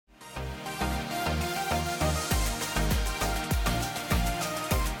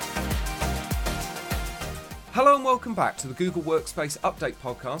Hello and welcome back to the Google Workspace Update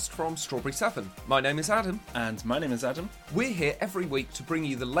podcast from Strawberry 7. My name is Adam. And my name is Adam. We're here every week to bring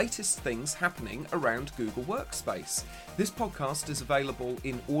you the latest things happening around Google Workspace. This podcast is available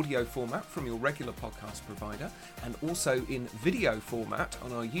in audio format from your regular podcast provider and also in video format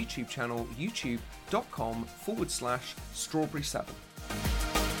on our YouTube channel, youtube.com/Strawberry7.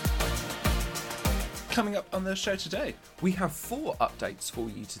 Coming up on the show today, we have 4 updates for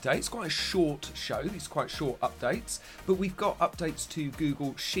you today. It's quite a short show, these are quite short updates, but we've got updates to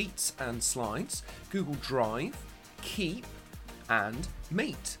Google Sheets and Slides, Google Drive, Keep, and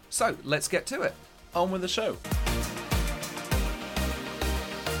Meet. So let's get to it. on with the show.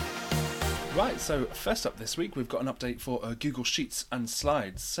 Right, so first up this week, we've got an update for Google Sheets and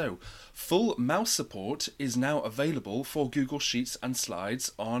Slides. So, full mouse support is now available for Google Sheets and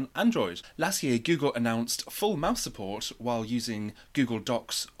Slides on Android. Last year, Google announced full mouse support while using Google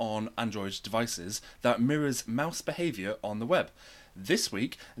Docs on Android devices that mirrors mouse behaviour on the web. This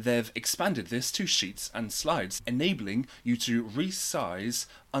week, they've expanded this to Sheets and Slides, enabling you to resize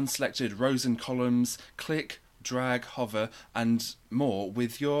unselected rows and columns, click, drag, hover, and more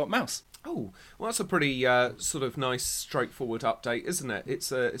with your mouse. Oh, well, that's a pretty sort of nice, straightforward update, isn't it?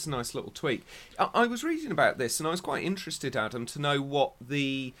 It's a nice little tweak. I was reading about this and I was quite interested, Adam, to know what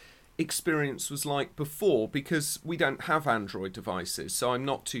the experience was like before, because we don't have Android devices, so I'm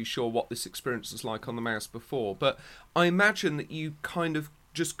not too sure what this experience was like on the mouse before. But I imagine that you kind of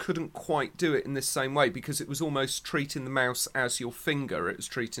just couldn't quite do it in this same way because it was almost treating the mouse as your finger. It was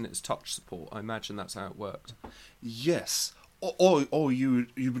treating it as touch support. I imagine that's how it worked. Yes. Or you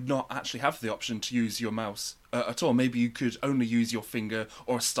would not actually have the option to use your mouse at all. Maybe you could only use your finger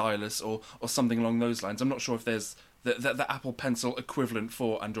or a stylus or something along those lines. I'm not sure if there's the Apple Pencil equivalent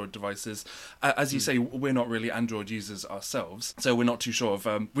for Android devices. As you say, we're not really Android users ourselves, so we're not too sure of...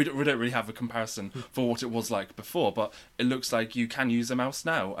 we don't really have a comparison for what it was like before, but it looks like you can use a mouse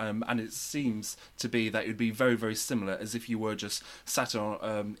now, and it seems to be that it would be very, very similar as if you were just sat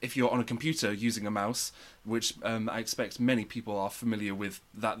on... if you're on a computer using a mouse, which I expect many people are familiar with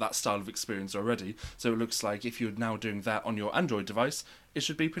that style of experience already. So it looks like if you're now doing that on your Android device, it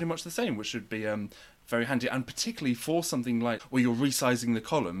should be pretty much the same, which should be very handy. And particularly for something like where you're resizing the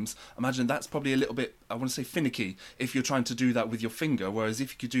columns, imagine that's probably a little bit, I want to say, finicky if you're trying to do that with your finger, whereas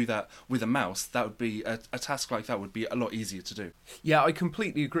if you could do that with a mouse, that would be a task like that would be a lot easier to do. Yeah, I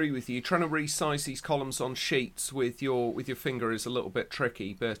completely agree with you. Trying to resize these columns on sheets with your finger is a little bit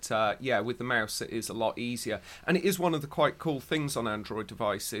tricky, but yeah, with the mouse it is a lot easier. And it is one of the quite cool things on Android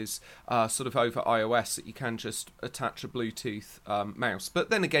devices, sort of over iOS, that you can just attach a Bluetooth mouse. But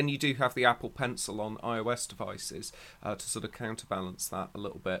then again, you do have the Apple Pencil on iOS devices to sort of counterbalance that a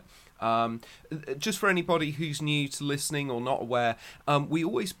little bit. Just for anybody who's new to listening or not aware, we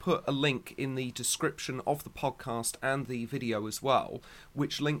always put a link in the description of the podcast and the video as well,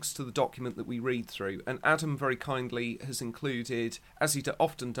 which links to the document that we read through. And Adam very kindly has included, as he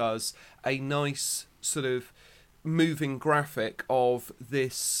often does, a nice sort of moving graphic of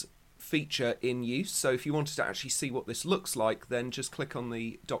this feature in use. So if you wanted to actually see what this looks like, then just click on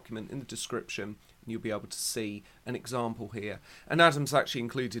the document in the description and you'll be able to see an example here. And Adam's actually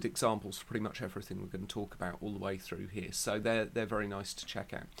included examples for pretty much everything we're going to talk about all the way through here. So they're very nice to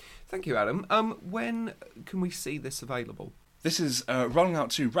check out. Thank you, Adam. When can we see this available? This is rolling out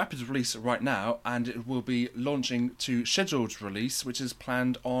to rapid release right now, and it will be launching to scheduled release, which is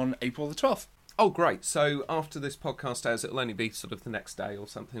planned on April the 12th. Oh, great. So after this podcast airs, it'll only be sort of the next day or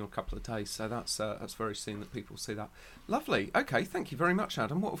something, or a couple of days. So that's very soon that people see that. Lovely. Okay, thank you very much,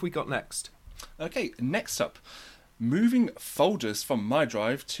 Adam. What have we got next? Okay, next up, moving folders from My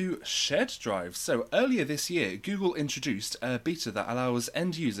Drive to Shared Drive. So earlier this year, Google introduced a beta that allows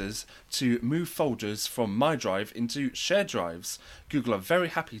end users to move folders from My Drive into shared drives. Google are very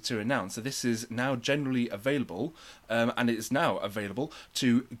happy to announce that this is now generally available, and it is now available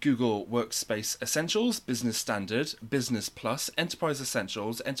to Google Workspace Essentials, Business Standard, Business Plus, Enterprise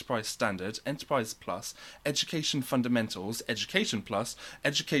Essentials, Enterprise Standard, Enterprise Plus, Education Fundamentals, Education Plus,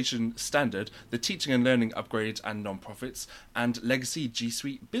 Education Standard, the Teaching and Learning Upgrade and Non-Profits, and Legacy G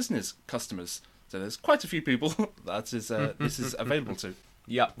Suite Business customers. So there's quite a few people that is this is available to.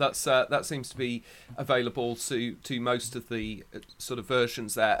 Yeah, that seems to be available to most of the sort of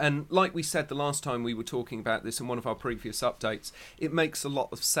versions there. And like we said the last time we were talking about this in one of our previous updates, it makes a lot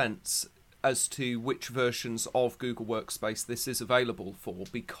of sense as to which versions of Google Workspace this is available for,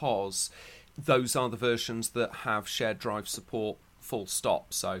 because those are the versions that have shared drive support full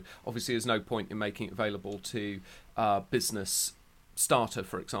stop. So obviously there's no point in making it available to business Starter,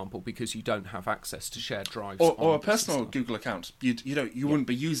 for example, because you don't have access to shared drives. Or a personal Google account. You wouldn't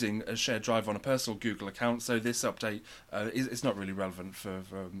be using a shared drive on a personal Google account, so this update is not really relevant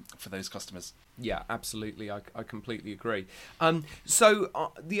for those customers. Yeah, absolutely. I completely agree.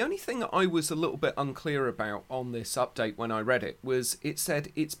 So the only thing I was a little bit unclear about on this update when I read it was it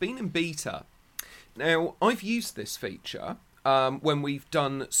said it's been in beta. Now, I've used this feature when we've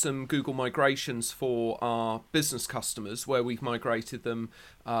done some Google migrations for our business customers, where we've migrated them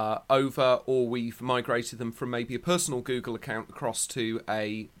over, or we've migrated them from maybe a personal Google account across to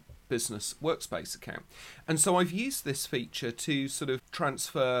a business workspace account. And so I've used this feature to sort of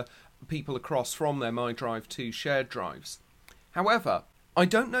transfer people across from their MyDrive to shared drives. However, I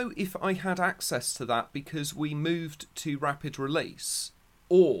don't know if I had access to that because we moved to rapid release,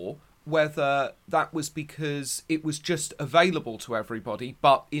 or whether that was because it was just available to everybody,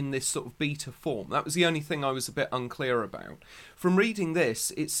 but in this sort of beta form. That was the only thing I was a bit unclear about. From reading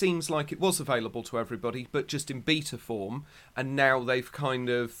this, it seems like it was available to everybody, but just in beta form, and now they've kind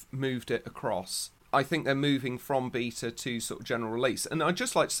of moved it across. I think they're moving from beta to sort of general release. And I'd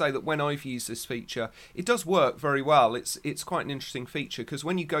just like to say that when I've used this feature, it does work very well. It's quite an interesting feature, because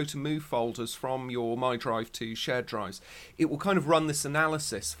when you go to move folders from your MyDrive to shared drives, it will kind of run this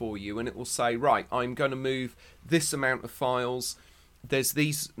analysis for you, and it will say, right, I'm going to move this amount of files. There's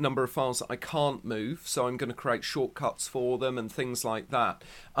these number of files that I can't move, so I'm going to create shortcuts for them and things like that.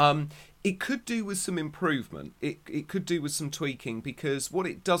 It could do with some improvement. It could do with some tweaking, because what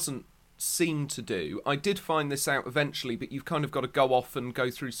it doesn't seem to do, I did find this out eventually, but you've kind of got to go off and go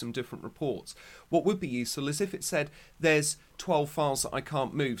through some different reports. What would be useful is if it said there's 12 files that I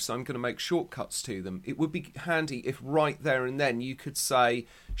can't move, so I'm going to make shortcuts to them. It would be handy if right there and then you could say,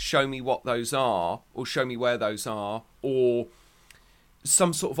 show me what those are, or show me where those are, or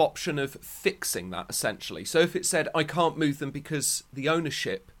some sort of option of fixing that, essentially. So if it said I can't move them because the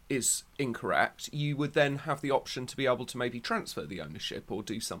ownership is incorrect, you would then have the option to be able to maybe transfer the ownership or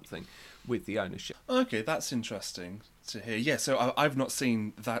do something with the ownership. Okay, that's interesting to hear. Yeah, so I've not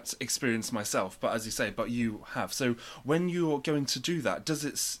seen that experience myself, but as you say, but you have. So when you're going to do that, does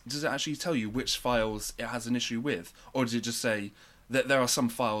it actually tell you which files it has an issue with, or does it just say that there are some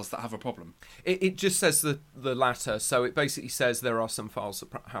files that have a problem? It just says the latter, so it basically says there are some files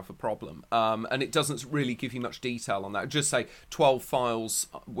that have a problem, and it doesn't really give you much detail on that. It just say 12 files,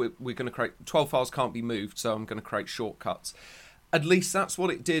 we're going to create 12 files can't be moved, so I'm going to create shortcuts. At least that's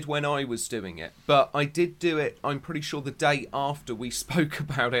what it did when I was doing it. But I did do it, I'm pretty sure, the day after we spoke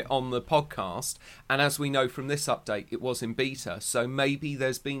about it on the podcast. And as we know from this update, it was in beta. So maybe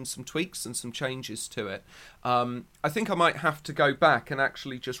there's been some tweaks and some changes to it. I think I might have to go back and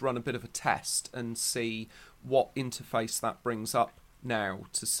actually just run a bit of a test and see what interface that brings up now,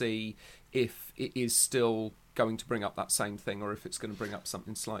 to see if it is still going to bring up that same thing or if it's going to bring up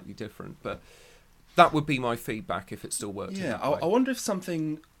something slightly different. But that would be my feedback if it still worked. Yeah, I wonder if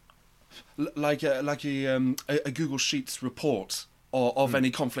something like a Google Sheets report or of any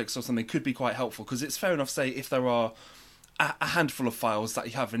conflicts or something could be quite helpful, because it's fair enough, say, if there are a handful of files that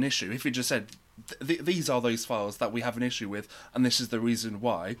you have an issue, if you just said, these are those files that we have an issue with, and this is the reason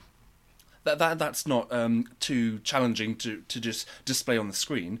why, that's not too challenging to just display on the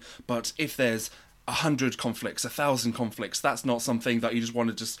screen. But if there's 100 conflicts, 1,000 conflicts, that's not something that you just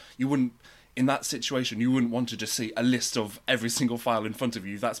want to you wouldn't. In that situation, you wouldn't want to just see a list of every single file in front of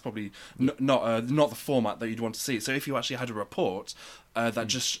you. That's probably not the format that you'd want to see. So if you actually had a report that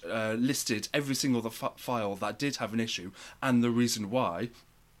just listed every single file that did have an issue and the reason why,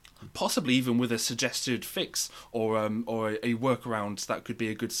 possibly even with a suggested fix or a workaround that could be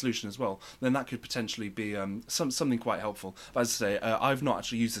a good solution as well, then that could potentially be something quite helpful. But as I say, I've not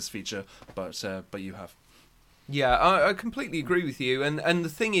actually used this feature, but you have. Yeah, I completely agree with you. And the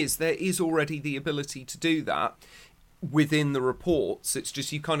thing is, there is already the ability to do that within the reports. It's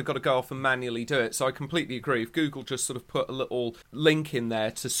just you kind of got to go off and manually do it. So I completely agree. If Google just sort of put a little link in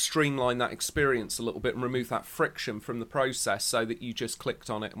there to streamline that experience a little bit and remove that friction from the process so that you just clicked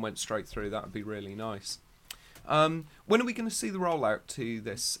on it and went straight through, that would be really nice. When are we going to see the rollout to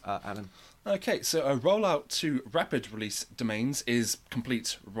this, Alan? Okay, so a rollout to rapid release domains is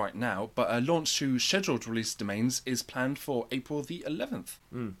complete right now, but a launch to scheduled release domains is planned for April the 11th.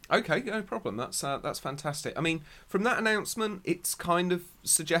 Okay, no problem. That's fantastic. I mean, from that announcement, it's kind of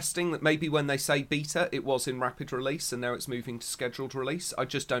suggesting that maybe when they say beta, it was in rapid release and now it's moving to scheduled release. I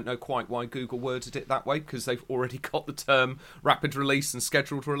just don't know quite why Google worded it that way, because they've already got the term rapid release and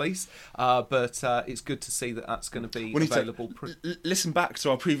scheduled release. But it's good to see that that's going to be available. Listen back to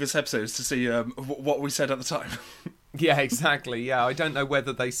our previous episodes to see what we said at the time. Yeah, exactly. Yeah, I don't know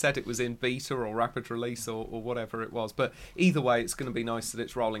whether they said it was in beta or rapid release or whatever it was, but either way, it's going to be nice that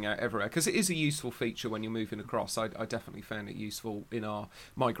it's rolling out everywhere because it is a useful feature when you're moving across. I definitely found it useful in our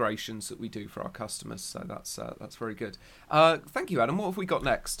migrations that we do for our customers, so that's very good. Thank you, Adam. What have we got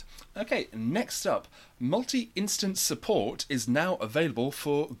next? Okay, next up, multi-instance support is now available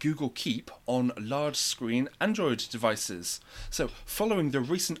for Google Keep on large-screen Android devices. So, following the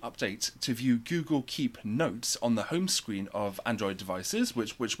recent update to view Google Keep Notes on the home screen of Android devices,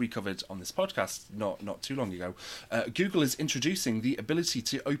 which we covered on this podcast not too long ago, Google is introducing the ability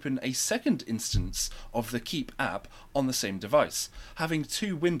to open a second instance of the Keep app on the same device. Having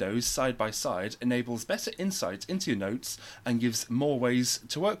two windows side by side enables better insight into your notes and gives more ways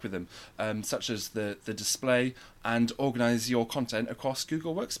to work with them, such as the display and organize your content across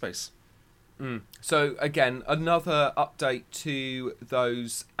Google Workspace. So again, another update to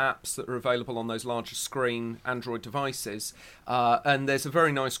those apps that are available on those larger screen Android devices. And there's a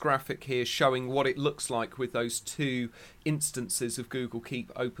very nice graphic here showing what it looks like with those two instances of Google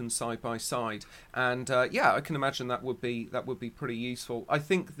Keep open side by side. And I can imagine that would be pretty useful. I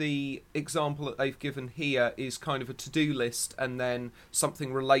think the example that they've given here is kind of a to-do list and then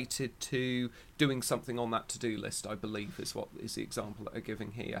something related to doing something on that to-do list, I believe is the example that they're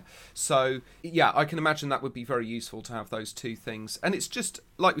giving here. So yeah, I can imagine that would be very useful to have those two things. And it's just,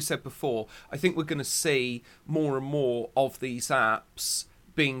 like we said before, I think we're going to see more and more of these apps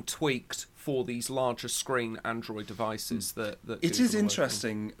being tweaked for these larger screen Android devices that it is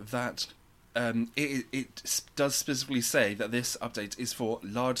interesting that it does specifically say that this update is for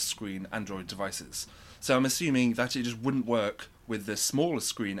large screen Android devices. So I'm assuming that it just wouldn't work with the smaller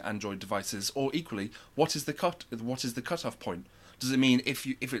screen Android devices, or equally, what is the cutoff point? Does it mean if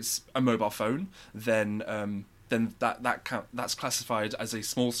it's a mobile phone, then that's classified as a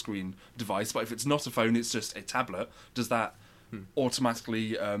small screen device, but if it's not a phone, it's just a tablet, does that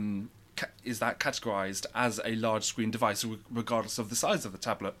automatically is that categorized as a large screen device regardless of the size of the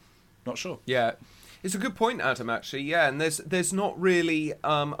tablet? Not sure. Yeah. It's a good point, Adam, actually, yeah, and there's not really,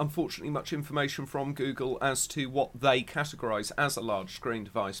 unfortunately, much information from Google as to what they categorise as a large screen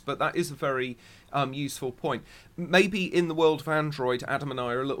device, but that is a very useful point. Maybe in the world of Android, Adam and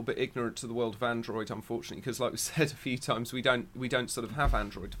I are a little bit ignorant to the world of Android, unfortunately, because like we said a few times, we don't sort of have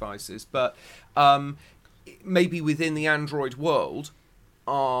Android devices, but maybe within the Android world,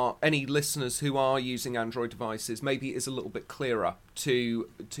 are any listeners who are using Android devices, maybe it is a little bit clearer to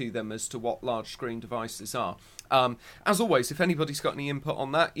them as to what large screen devices are. As always, if anybody's got any input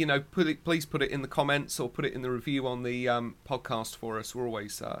on that, please put it in the comments or put it in the review on the podcast for us. We're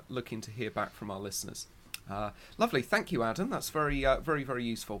always looking to hear back from our listeners. Lovely, thank you, Adam. That's very, very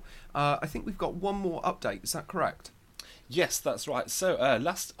useful. I think we've got one more update. Is that correct? Yes, that's right. So,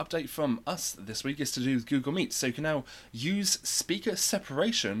 last update from us this week is to do with Google Meet. So you can now use speaker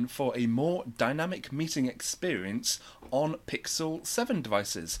separation for a more dynamic meeting experience on Pixel 7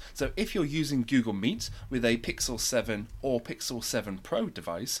 devices. So if you're using Google Meet with a Pixel 7 or Pixel 7 Pro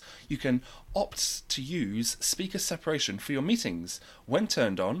device, you can opt to use speaker separation for your meetings. When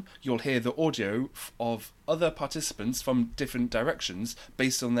turned on, you'll hear the audio of other participants from different directions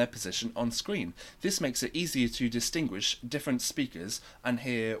based on their position on screen. This makes it easier to distinguish different speakers and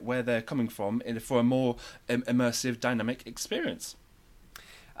hear where they're coming from for a more immersive, dynamic experience.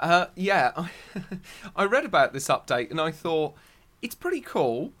 I read about this update and I thought it's pretty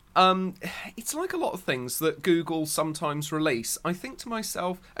cool. It's like a lot of things that Google sometimes release. I think to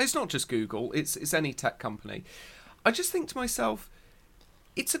myself, it's not just Google, it's any tech company. I just think to myself,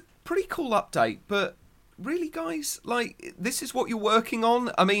 it's a pretty cool update, but really, guys, like, this is what you're working on?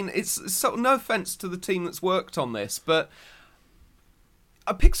 I mean, it's so, no offence to the team that's worked on this, but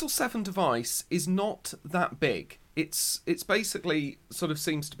a Pixel 7 device is not that big. It's basically sort of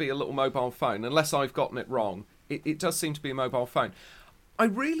seems to be a little mobile phone, unless I've gotten it wrong. It does seem to be a mobile phone. I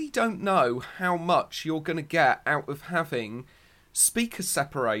really don't know how much you're going to get out of having speaker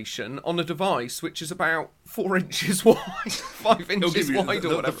separation on a device which is about 4 inches wide, 5 inches wide,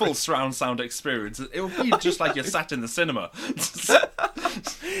 or whatever. The full surround sound experience. It will be just like you're sat in the cinema.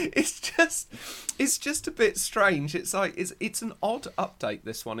 It's just a bit strange. It's like it's an odd update,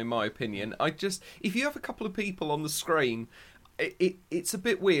 this one, in my opinion. If you have a couple of people on the screen, it's a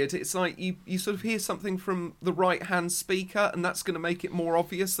bit weird. It's like you sort of hear something from the right-hand speaker, and that's going to make it more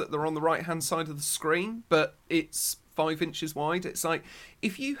obvious that they're on the right-hand side of the screen, but it's 5 inches wide. It's like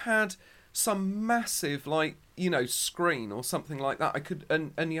if you had some massive, screen or something like that,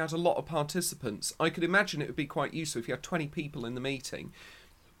 and you had a lot of participants, I could imagine it would be quite useful if you had 20 people in the meeting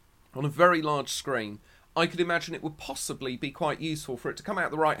on a very large screen. I could imagine it would possibly be quite useful for it to come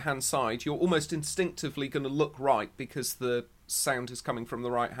out the right-hand side. You're almost instinctively going to look right because the sound is coming from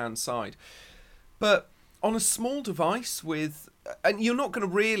the right-hand side. But on a small device and you're not going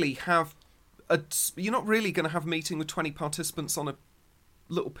to really have a meeting with 20 participants on a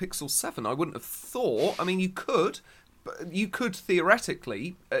little Pixel 7. I wouldn't have thought. I mean, you could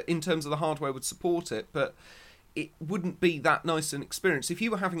theoretically, in terms of the hardware would support it, but it wouldn't be that nice an experience. If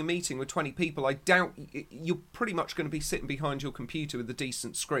you were having a meeting with 20 people, I doubt you're pretty much going to be sitting behind your computer with a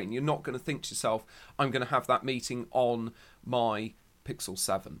decent screen. You're not going to think to yourself, I'm going to have that meeting on my Pixel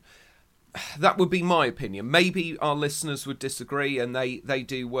 7. That would be my opinion. Maybe our listeners would disagree and they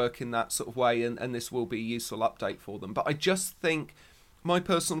do work in that sort of way, and this will be a useful update for them. But I just think, my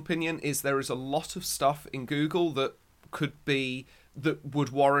personal opinion is there is a lot of stuff in Google that would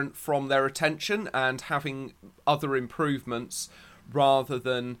warrant from their attention and having other improvements rather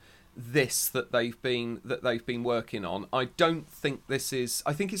than this that they've been working on. I don't think I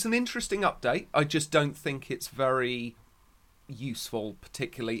think it's an interesting update. I just don't think it's very useful,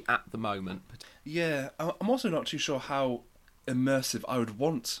 particularly at the moment. Yeah, I'm also not too sure how immersive I would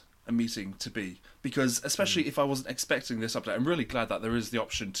want a meeting to be, because especially if I wasn't expecting this update, I'm really glad that there is the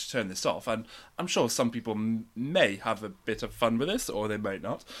option to turn this off, and I'm sure some people may have a bit of fun with this, or they might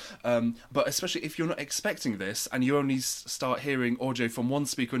not, but especially if you're not expecting this and you only start hearing audio from one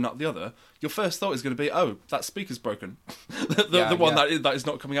speaker and not the other, your first thought is going to be, oh, that speaker's broken. the one that is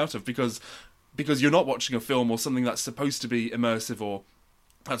not coming out of, because you're not watching a film or something that's supposed to be immersive or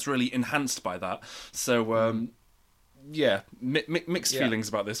that's really enhanced by that. So yeah, mixed feelings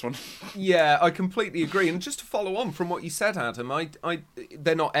about this one. Yeah, I completely agree. And just to follow on from what you said, Adam,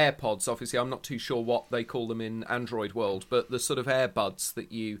 they're not AirPods, obviously. I'm not too sure what they call them in Android world, but the sort of earbuds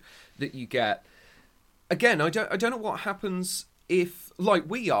that you get. Again, I don't know what happens if, like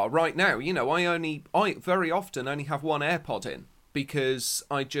we are right now. You know, I very often only have one AirPod in because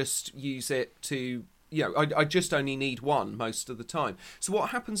I just use it to. I just only need one most of the time. So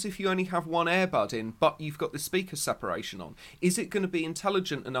what happens if you only have one earbud in, but you've got the speaker separation on? Is it going to be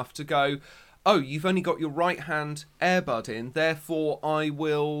intelligent enough to go, oh, you've only got your right-hand earbud in, therefore I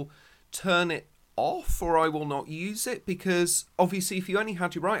will turn it off or I will not use it? Because obviously if you only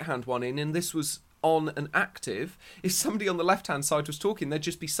had your right-hand one in and this was on and active, if somebody on the left-hand side was talking, they'd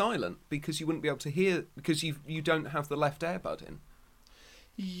just be silent because you wouldn't be able to hear because you don't have the left earbud in.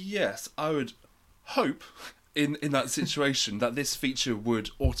 Yes, I would hope in that situation that this feature would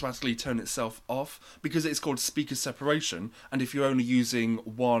automatically turn itself off, because it's called speaker separation, and if you're only using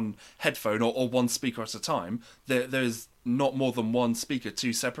one headphone or one speaker at a time, there's not more than one speaker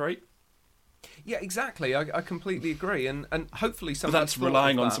to separate. Yeah, exactly. I completely agree, and hopefully something. But that's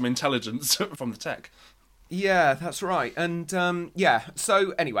relying on some intelligence from the tech. Yeah, that's right. And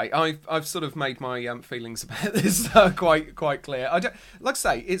so anyway, I've sort of made my feelings about this quite clear. Like I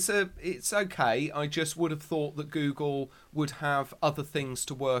say, it's okay. I just would have thought that Google would have other things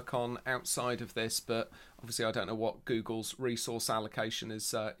to work on outside of this, but obviously I don't know what Google's resource allocation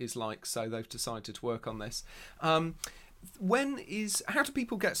is like, so they've decided to work on this. How do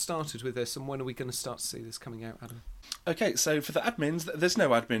people get started with this, and when are we going to start to see this coming out, Adam? Okay, so for the admins, there's no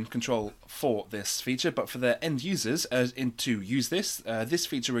admin control for this feature, but for their end users, to use this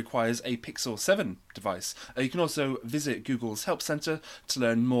feature requires a Pixel 7 device. You can also visit Google's Help Center to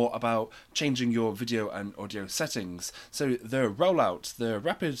learn more about changing your video and audio settings. So the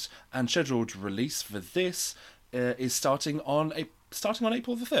rapid and scheduled release for this is starting on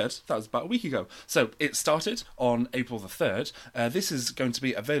April the 3rd. That was about a week ago. So it started on April the 3rd. This is going to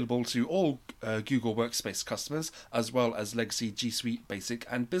be available to all Google Workspace customers, as well as legacy G Suite Basic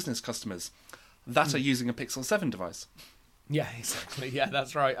and Business customers that are using a Pixel 7 device. Yeah, exactly. Yeah,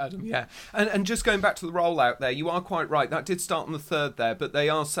 that's right, Adam. Yeah. And just going back to the rollout there, you are quite right. That did start on the 3rd there, but they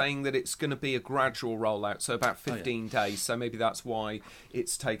are saying that it's going to be a gradual rollout, so about 15 days. So maybe that's why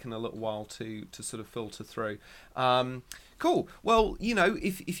it's taken a little while to sort of filter through. Cool. Well,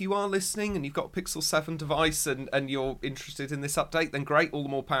 if you are listening and you've got a Pixel 7 device and you're interested in this update, then great, all the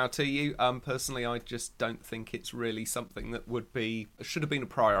more power to you. Personally, I just don't think it's really something that should have been a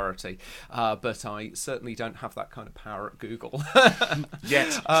priority. But I certainly don't have that kind of power at Google.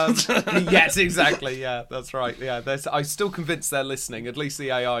 Yet. Yes, exactly. Yeah, that's right. Yeah, I'm still convinced they're listening. At least the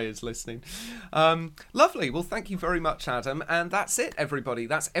AI is listening. Lovely. Well, thank you very much, Adam. And that's it, everybody.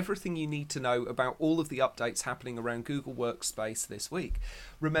 That's everything you need to know about all of the updates happening around Google Workspace workspace this week.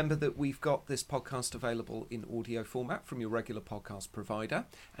 Remember that we've got this podcast available in audio format from your regular podcast provider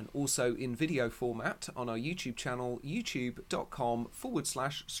and also in video format on our YouTube channel,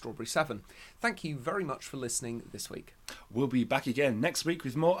 youtube.com/Strawberry7. Thank you very much for listening this week. We'll be back again next week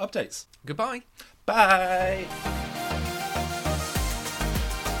with more updates. Goodbye. Bye.